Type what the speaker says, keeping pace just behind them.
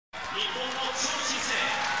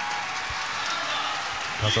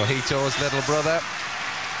Kazuhito's little brother,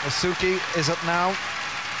 Yusuke, is up now.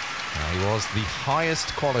 He was the highest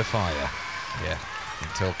qualifier here in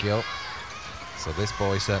Tokyo. So this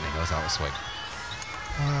boy certainly knows how to swing.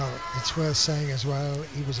 Well, it's worth saying as well,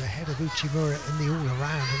 he was ahead of Uchimura in the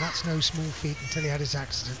all-around, and that's no small feat until he had his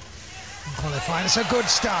accident in qualifying. It's a good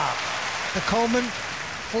start. The Coleman,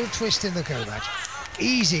 full twist in the go-match.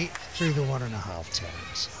 Easy through the 1.5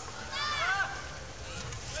 turns.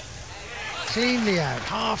 Cleanly out,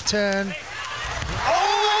 half turn.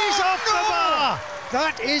 Oh, he's off the bar!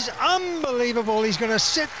 That is unbelievable. He's going to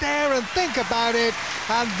sit there and think about it,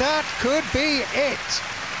 and that could be it.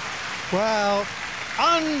 Well,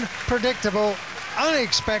 unpredictable,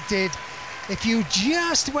 unexpected. If you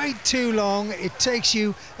just wait too long, it takes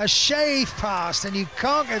you a shave past and you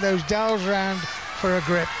can't get those dowels round for a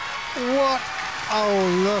grip. What?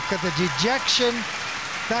 Oh, look at the dejection.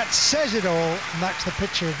 That says it all, and that's the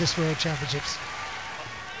picture of this World Championships.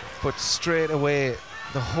 But straight away,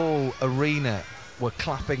 the whole arena were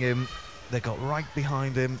clapping him. They got right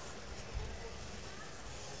behind him.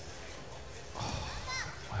 Oh,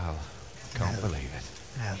 well, can't believe it.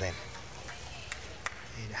 Now then,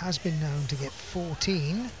 it has been known to get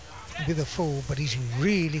 14 with a full, but he's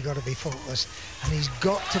really got to be faultless, and he's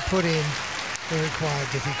got to put in the required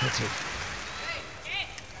difficulty.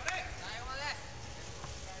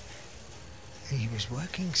 He was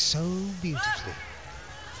working so beautifully.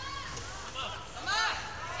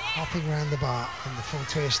 Hopping around the bar in the full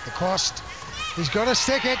twist, the crossed. He's got to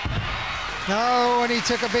stick it. No, and he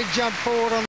took a big jump forward on